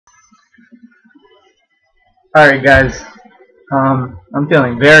Alright guys, I'm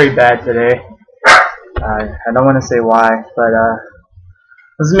feeling very bad today. I don't want to say why, but I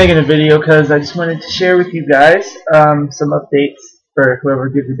was making a video because I just wanted to share with you guys some updates for whoever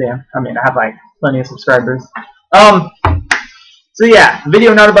gives a damn. I mean, I have like plenty of subscribers. So yeah,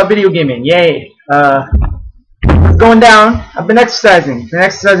 video not about video gaming. Yay. It's going down. I've been exercising.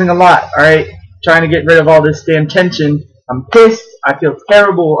 A lot. Alright, trying to get rid of all this damn tension. I'm pissed. I feel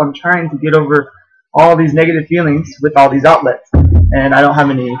terrible. I'm trying to get over all these negative feelings with all these outlets, and I don't have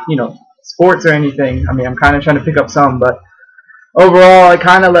any, sports or anything. I mean, I'm kind of trying to pick up some, but overall, I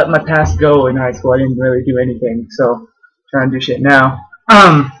kind of let my past go in high school. I didn't really do anything, so trying to do shit now.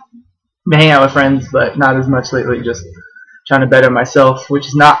 Hang out with friends, but not as much lately. Just trying to better myself, which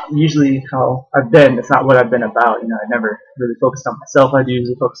is not usually how I've been. It's not what I've been about. I never really focused on myself. I do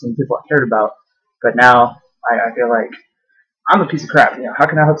usually focus on people I cared about, but now I feel like I'm a piece of crap. How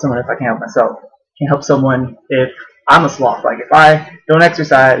can I help someone if I can't help myself? Can't help someone if I'm a sloth. Like, if I don't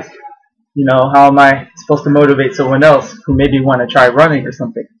exercise, how am I supposed to motivate someone else who maybe want to try running or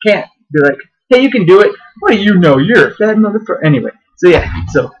something? Can't be like, hey, you can do it. What do you know? You're a fat motherfucker. Anyway, so yeah,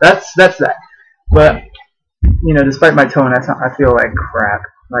 so that's that. But despite my tone, I feel like crap.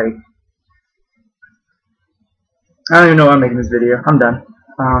 Like, I don't even know why I'm making this video. I'm done.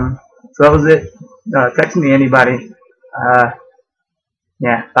 So that was it. Text me, anybody.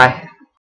 Yeah, bye.